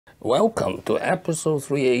Welcome to episode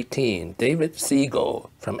 318, David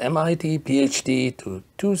Siegel, from MIT PhD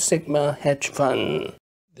to Sigma Hedge Fund.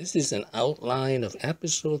 This is an outline of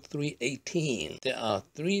episode 318. There are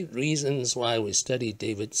 3 reasons why we study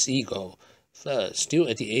David Siegel. First, still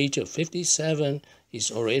at the age of 57,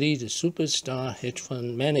 he's already the superstar hedge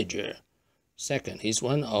fund manager. Second, he's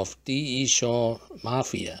one of D.E. Shaw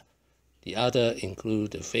Mafia. The other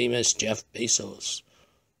include the famous Jeff Bezos.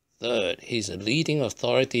 Third, he's a leading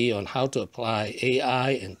authority on how to apply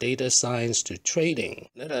AI and data science to trading.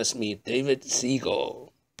 Let us meet David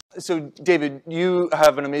Siegel. So, David, you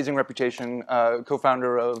have an amazing reputation,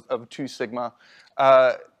 co-founder of Two Sigma.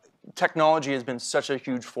 Technology has been such a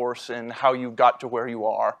huge force in how you got to where you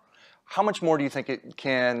are. How much more do you think it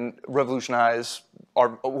can revolutionize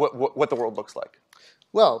what the world looks like?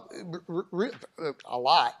 Well, a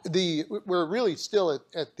lot. We're really still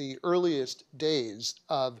at the earliest days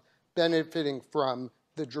of benefiting from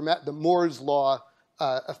the Moore's Law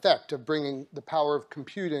effect of bringing the power of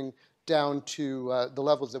computing down to the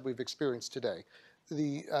levels that we've experienced today.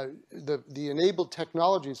 The enabled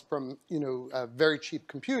technologies from very cheap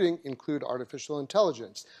computing include artificial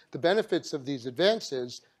intelligence. The benefits of these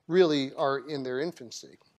advances really are in their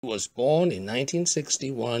infancy. He was born in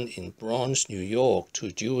 1961 in Bronx, New York, to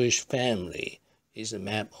a Jewish family. Here's a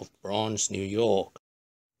map of Bronx, New York.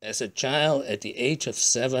 As a child, at the age of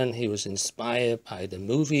 7, he was inspired by the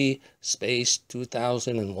movie Space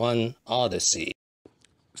 2001 Odyssey.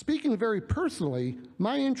 Speaking very personally,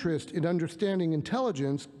 my interest in understanding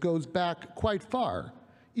intelligence goes back quite far,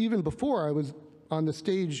 even before I was on the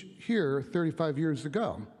stage here 35 years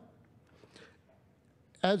ago.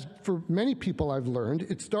 As for many people I've learned,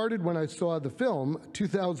 it started when I saw the film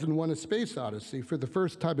 2001: A Space Odessy for the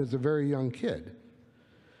first time as a very young kid.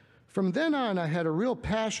 From then on, I had a real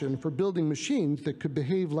passion for building machines that could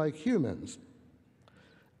behave like humans.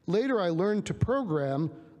 Later, I learned to program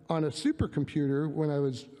on a supercomputer when I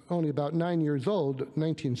was only about 9 years old,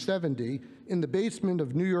 1970, in the basement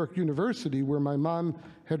of New York University, where my mom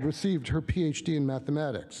had received her PhD in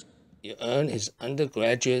mathematics. He earned his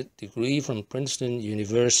undergraduate degree from Princeton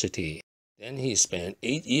University. Then he spent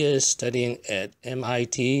 8 years studying at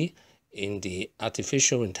MIT in the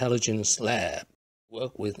Artificial Intelligence Lab.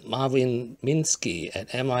 Worked with Marvin Minsky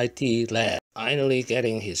at MIT Lab, finally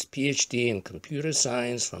getting his PhD in computer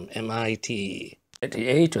science from MIT. At the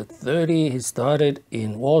age of 30, he started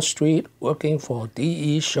in Wall Street working for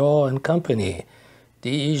D.E. Shaw and Company.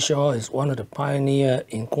 D.E. Shaw is one of the pioneers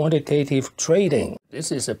in quantitative trading.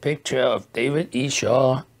 This is a picture of David E.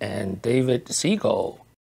 Shaw and David Siegel.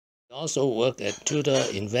 He also worked at Tudor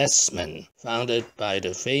Investment, founded by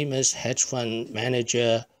the famous hedge fund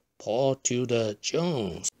manager Paul Tudor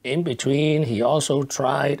Jones. In between, he also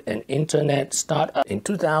tried an internet startup. In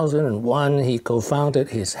 2001, he co-founded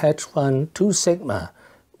his hedge fund Two Sigma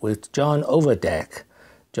with John Overdeck.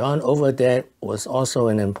 John Overdeck was also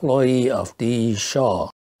an employee of D.E.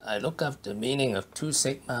 Shaw. I looked up the meaning of Two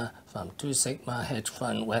Sigma from Two Sigma Hedge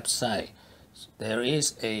Fund website. There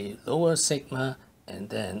is a lower sigma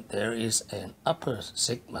and then there is an upper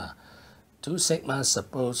sigma. Two Sigma is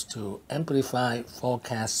supposed to amplify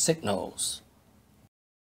forecast signals.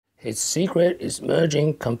 His secret is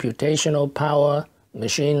merging computational power,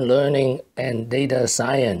 machine learning, and data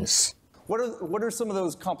science. What are some of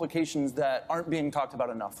those complications that aren't being talked about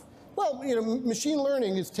enough? Well, machine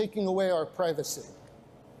learning is taking away our privacy.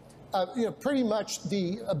 Pretty much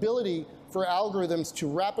the ability for algorithms to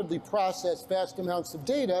rapidly process vast amounts of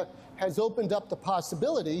data has opened up the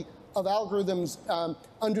possibility of algorithms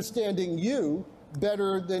understanding you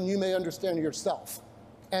better than you may understand yourself.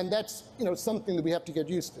 And that's something that we have to get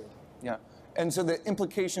used to. Yeah, and so the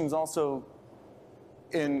implications also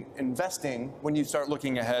in investing, when you start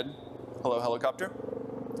looking ahead, hello helicopter,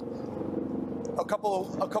 a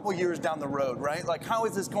couple years down the road, right? Like, how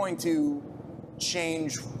is this going to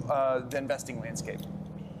change the investing landscape?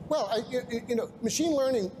 Well, machine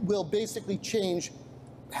learning will basically change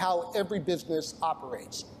how every business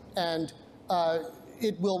operates. And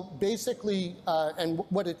it will basically, and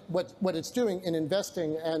what it's doing in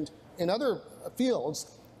investing and in other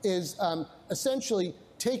fields is essentially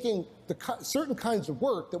taking certain kinds of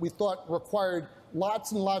work that we thought required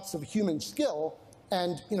lots and lots of human skill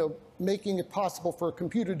and making it possible for a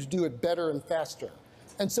computer to do it better and faster.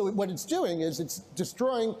 And so what it's doing is it's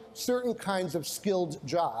destroying certain kinds of skilled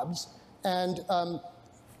jobs, and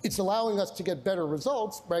it's allowing us to get better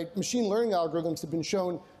results, right? Machine learning algorithms have been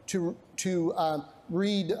shown to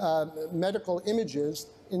read medical images,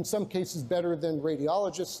 in some cases better than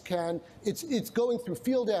radiologists can. It's going through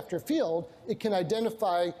field after field. It can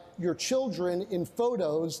identify your children in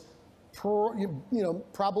photos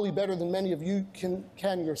probably better than many of you can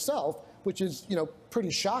yourself, which is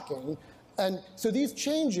pretty shocking. And so these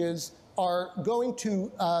changes are going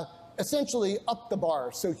to essentially up the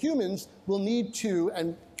bar. So humans will need to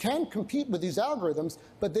and can compete with these algorithms,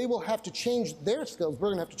 but they will have to change their skills. We're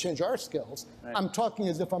going to have to change our skills. Right. I'm talking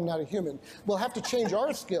as if I'm not a human. We'll have to change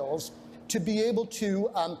our skills to be able to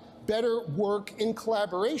better work in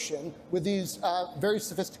collaboration with these very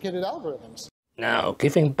sophisticated algorithms. Now,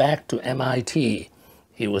 giving back to MIT,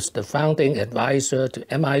 he was the founding advisor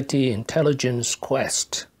to MIT Intelligence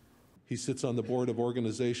Quest. He sits on the board of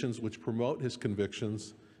organizations which promote his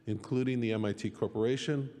convictions, including the MIT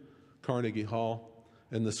Corporation, Carnegie Hall,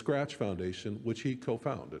 and the Scratch Foundation, which he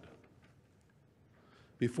co-founded.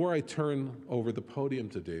 Before I turn over the podium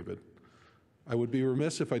to David, I would be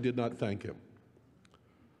remiss if I did not thank him.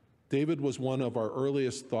 David was one of our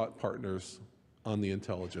earliest thought partners on the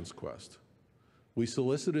intelligence quest. We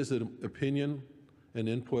solicited his opinion and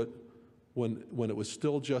input when it was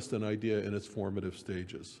still just an idea in its formative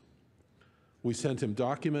stages. We sent him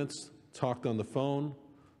documents, talked on the phone,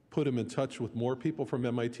 put him in touch with more people from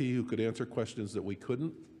MIT who could answer questions that we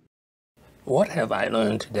couldn't. What have I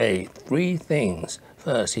learned today? 3 things.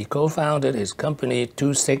 First, he co-founded his company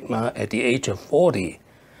 2 Sigma at the age of 40.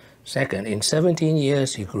 Second, in 17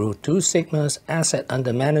 years, he grew 2 Sigma's asset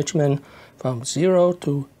under management from 0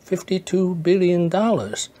 to $52 billion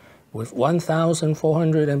with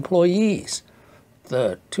 1,400 employees.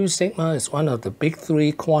 Third, 2 Sigma is one of the big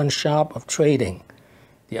 3 quant shop of trading.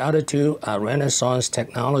 The other 2 are Renaissance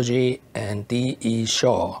Technology and D.E.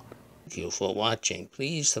 Shaw. Thank you for watching.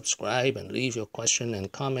 Please subscribe and leave your questions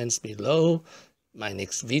and comments below. My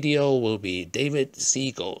next video will be David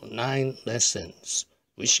Siegel, 9 lessons.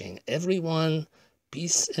 Wishing everyone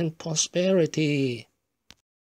peace and prosperity.